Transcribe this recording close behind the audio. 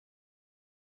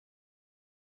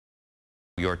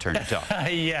Your turn to talk.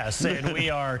 Yes, and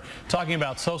we are talking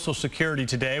about Social Security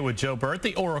today with Joe Bert,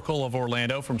 the Oracle of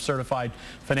Orlando from Certified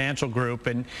Financial Group.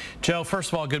 And Joe,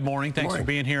 first of all, good morning. Thanks for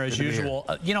being here as usual.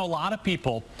 You know, a lot of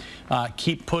people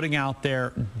keep putting out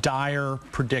their dire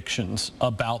predictions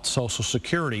about Social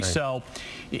Security. Right. So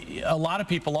a lot of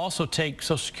people also take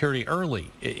Social Security early.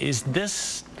 Is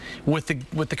this, with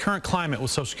the current climate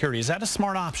with Social Security, is that a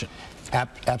smart option?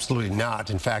 Absolutely not.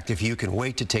 In fact, if you can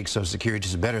wait to take Social Security,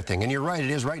 it's a better thing. And you're right, it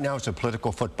is. Right now, it's a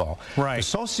political football. Right. The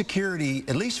Social Security,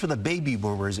 at least for the baby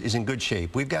boomers, is in good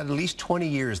shape. We've got at least 20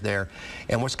 years there.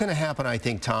 And what's going to happen, I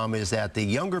think, Tom, is that the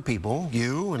younger people,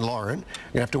 you and Lauren, you're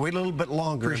going to have to wait a little bit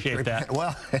longer. Appreciate that.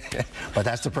 Well, but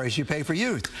that's the price you pay for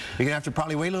youth. You're going to have to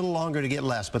probably wait a little longer to get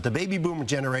less. But the baby boomer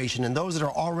generation and those that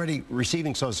are already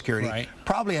receiving Social Security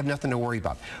probably have nothing to worry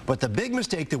about. But the big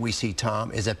mistake that we see,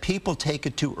 Tom, is that people take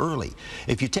it too early.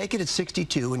 If you take it at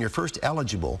 62 and you're first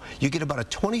eligible, you get about a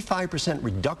 25%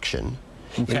 reduction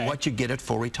in what you get at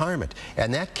full retirement.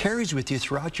 And that carries with you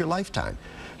throughout your lifetime.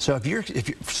 So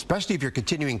especially if you're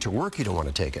continuing to work, you don't want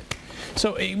to take it.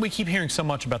 So we keep hearing so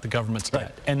much about the government's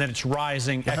debt and that it's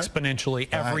rising exponentially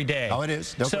every day. Oh, it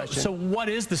is. No question. So what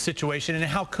is the situation and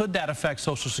how could that affect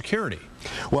Social Security?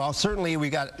 Well, certainly we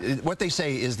got, what they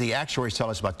say is the actuaries tell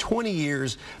us about 20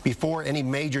 years before any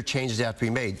major changes have to be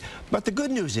made. But the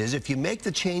good news is if you make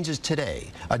the changes today,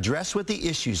 address what the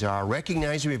issues are,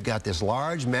 recognize we've got this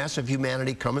large mass of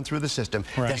humanity coming through the system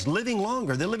that's living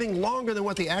longer. They're living longer than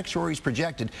what the actuaries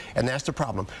projected. And that's the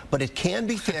problem. But it can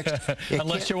be fixed.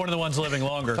 Unless you're one of the ones living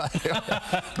longer.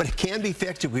 But it can be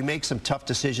fixed if we make some tough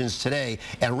decisions today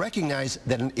and recognize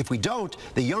that if we don't,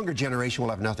 the younger generation will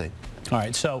have nothing. All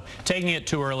right, so taking it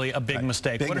too early, a big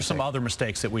mistake. What are some other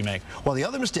mistakes that we make? Well, the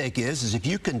other mistake is if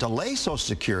you can delay Social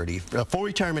Security, full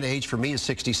retirement age for me is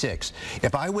 66.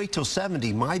 If I wait till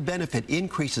 70, my benefit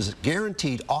increases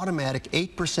guaranteed automatic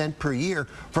 8% per year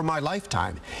for my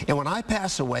lifetime. And when I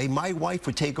pass away, my wife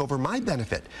would take over my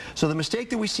benefit. So the mistake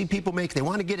that we see people make, they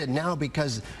want to get it now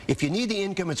because if you need the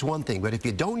income, it's one thing. But if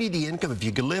you don't need the income, if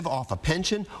you can live off a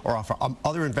pension or off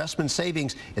other investment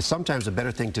savings, it's sometimes a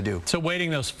better thing to do. So waiting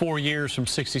those 4 years from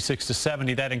 66 to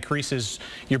 70, that increases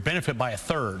your benefit by a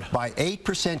third. By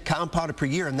 8% compounded per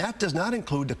year, and that does not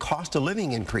include the cost of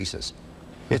living increases.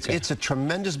 It's a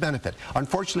tremendous benefit.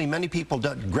 Unfortunately, many people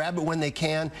grab it when they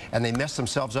can, and they mess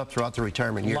themselves up throughout their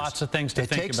retirement years. Lots of things to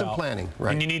think about. It takes some planning.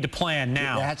 And you need to plan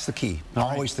now. That's the key.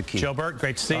 Always the key. Joe Bert,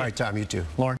 great to see you. All right, Tom, you too.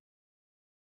 Lauren.